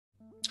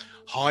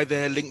Hi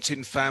there,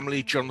 LinkedIn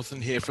family.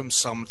 Jonathan here from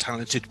Some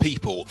Talented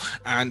People.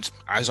 And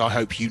as I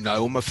hope you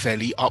know, I'm a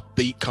fairly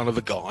upbeat kind of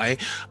a guy.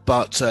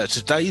 But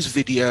today's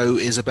video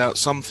is about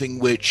something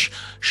which,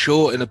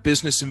 sure, in a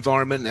business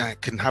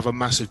environment, can have a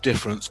massive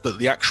difference. But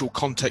the actual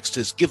context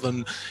is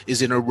given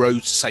is in a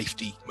road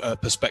safety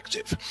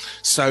perspective.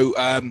 So,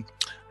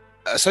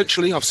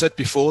 essentially, I've said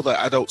before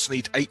that adults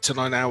need 8 to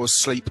 9 hours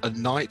sleep a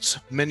night.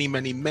 Many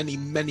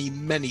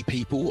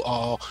people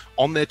are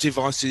on their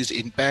devices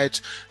in bed.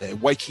 They're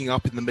waking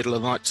up in the middle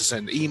of the night to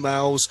send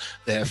emails.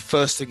 Their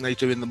first thing they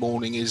do in the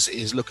morning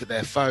is look at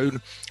their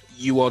phone.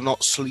 You are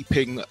not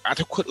sleeping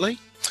adequately.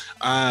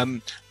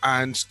 And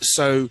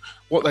so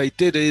what they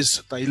did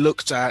is they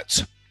looked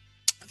at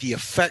the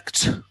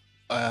effect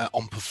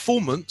on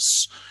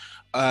performance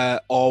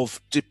of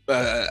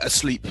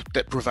sleep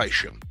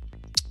deprivation.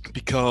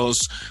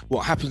 Because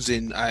what happens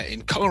in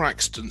car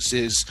accidents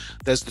is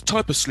there's the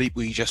type of sleep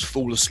where you just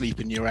fall asleep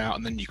and you're out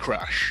and then you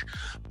crash,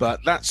 but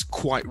that's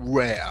quite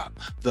rare.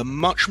 The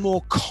much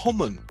more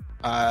common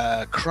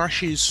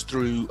crashes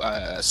through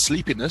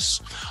sleepiness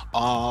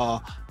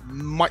are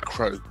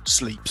micro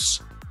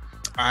sleeps,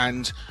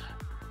 and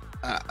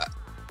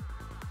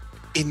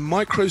in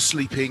micro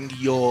sleeping,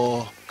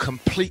 your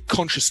complete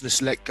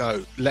consciousness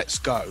lets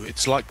go.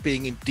 It's like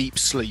being in deep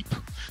sleep.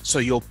 So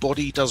your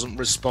body doesn't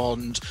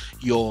respond,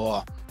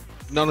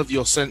 none of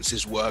your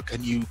senses work,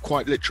 and you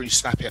quite literally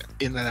snap it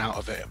in and out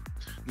of it.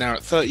 Now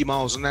at 30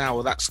 miles an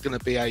hour, that's going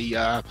to be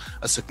a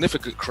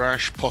significant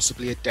crash,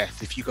 possibly a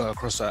death if you go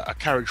across a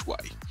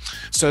carriageway.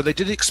 So they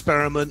did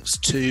experiments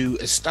to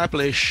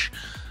establish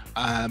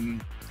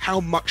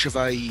how much of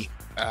a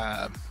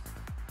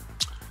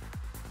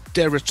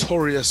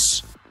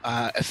deleterious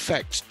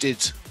effect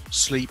did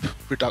sleep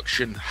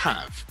reduction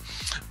have.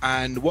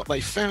 And what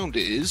they found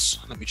is,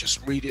 let me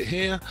just read it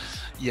here.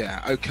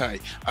 Yeah, okay.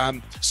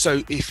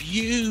 So if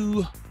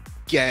you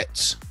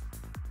get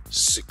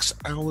 6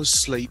 hours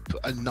sleep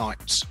a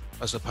night,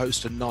 as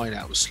opposed to 9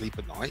 hours sleep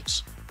a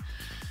night,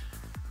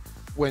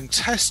 when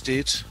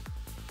tested,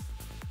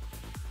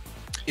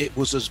 it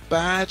was as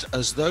bad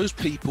as those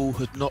people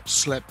who had not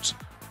slept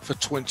for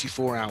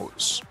 24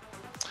 hours.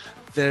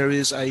 There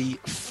is a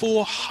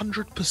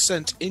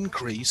 400%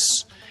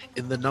 increase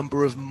in the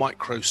number of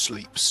micro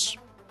sleeps.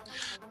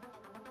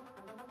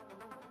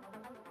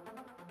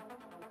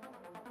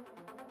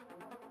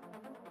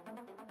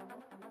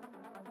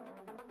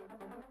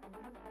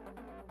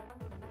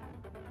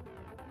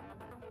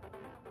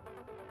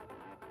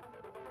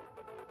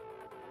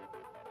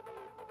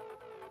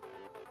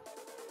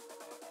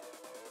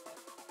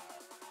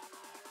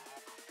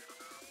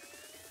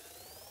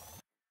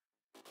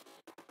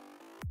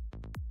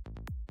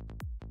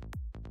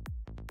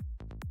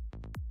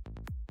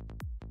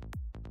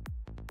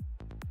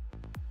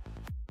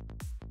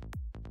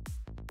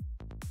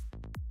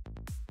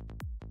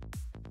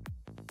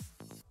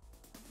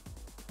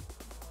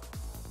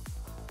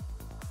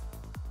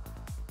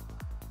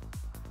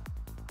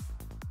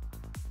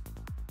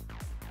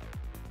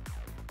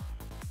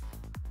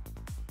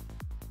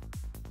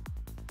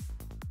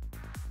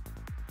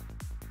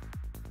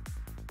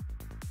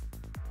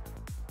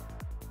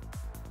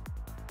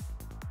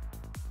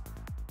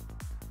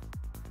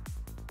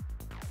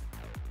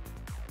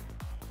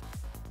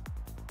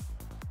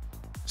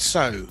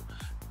 So,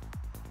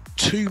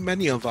 too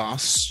many of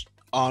us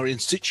are in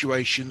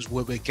situations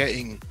where we're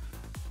getting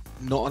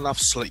not enough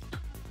sleep.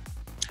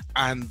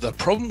 And the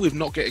problem with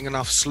not getting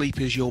enough sleep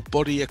is your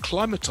body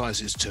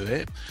acclimatizes to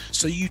it,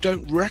 so you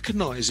don't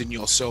recognize in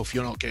yourself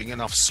you're not getting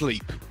enough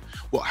sleep.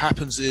 What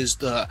happens is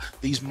that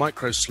these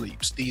micro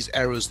sleeps, these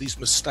errors, these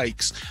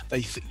mistakes,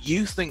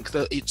 you think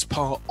that it's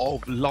part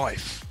of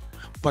life,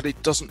 but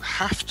it doesn't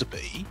have to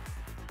be.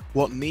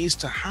 What needs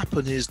to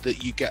happen is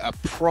that you get a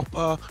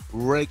proper,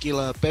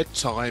 regular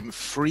bedtime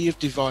free of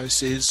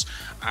devices,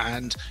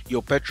 and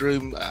your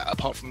bedroom,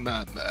 apart from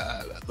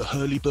the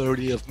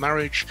hurly-burly of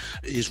marriage,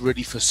 is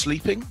ready for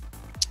sleeping,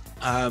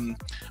 and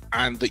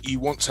that you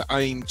want to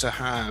aim to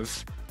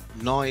have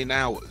 9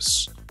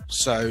 hours.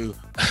 So,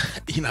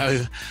 you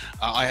know,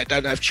 I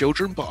don't have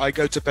children, but I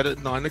go to bed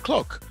at 9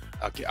 o'clock.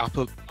 I get up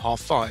at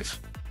 5:30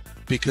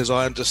 because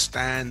I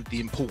understand the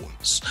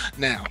importance.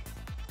 Now,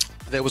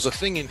 there was a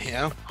thing in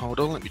here, hold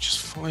on, let me just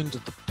find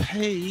the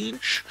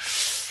page.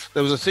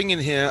 There was a thing in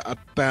here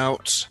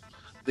about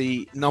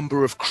the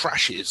number of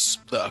crashes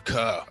that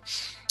occur.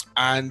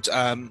 And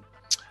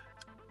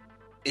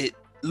it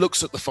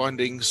looks at the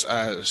findings,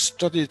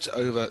 studied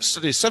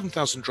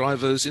 7,000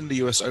 drivers in the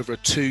US over a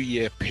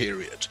 2-year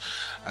period.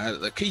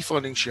 The key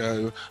findings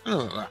show,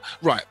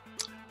 right,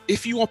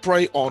 if you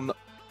operate on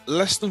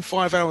less than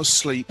 5 hours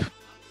sleep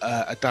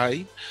a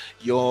day,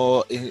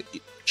 your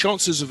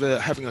chances of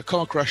having a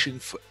car crash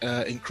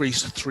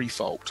increase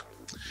threefold.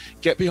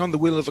 Get behind the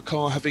wheel of a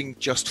car having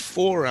just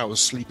 4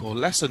 hours sleep or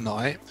less a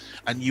night,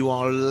 and you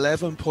are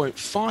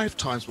 11.5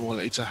 times more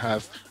likely to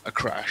have a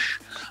crash.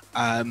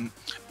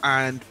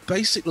 And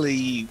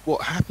basically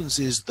what happens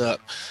is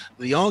that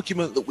the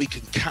argument that we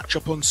can catch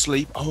up on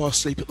sleep, I'll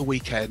sleep at the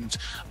weekend,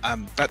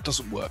 that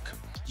doesn't work.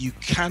 You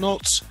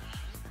cannot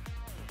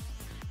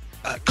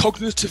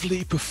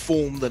cognitively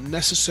perform the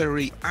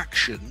necessary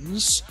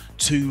actions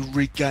to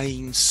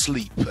regain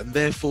sleep, and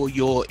therefore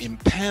your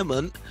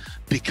impairment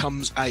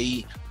becomes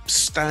a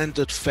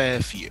standard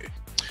fare for you.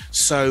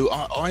 So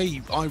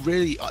I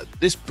really,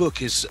 this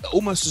book is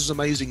almost as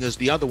amazing as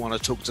the other one I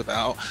talked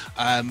about.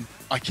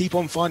 I keep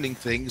on finding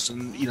things,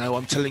 and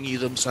I'm telling you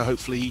them, so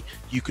hopefully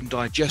you can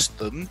digest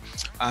them.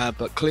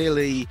 But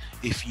clearly,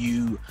 if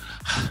you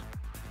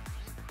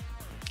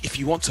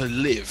want to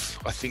live,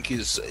 I think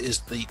is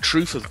the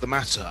truth of the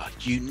matter,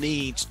 you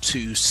need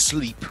to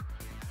sleep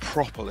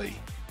properly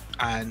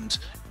and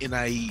in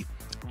a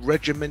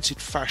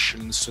regimented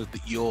fashion, so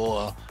that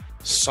your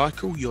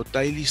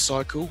daily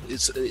cycle,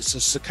 it's a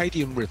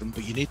circadian rhythm,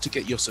 but you need to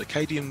get your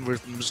circadian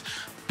rhythms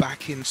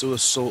back into a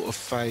sort of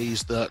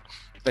phase that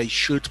they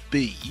should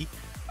be,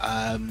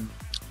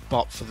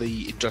 but for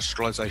the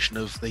industrialization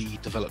of the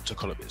developed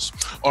economies.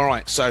 All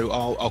right, so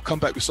I'll come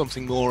back with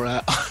something more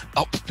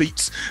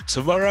upbeat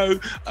tomorrow.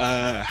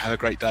 Have a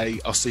great day.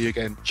 I'll see you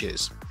again.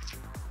 Cheers.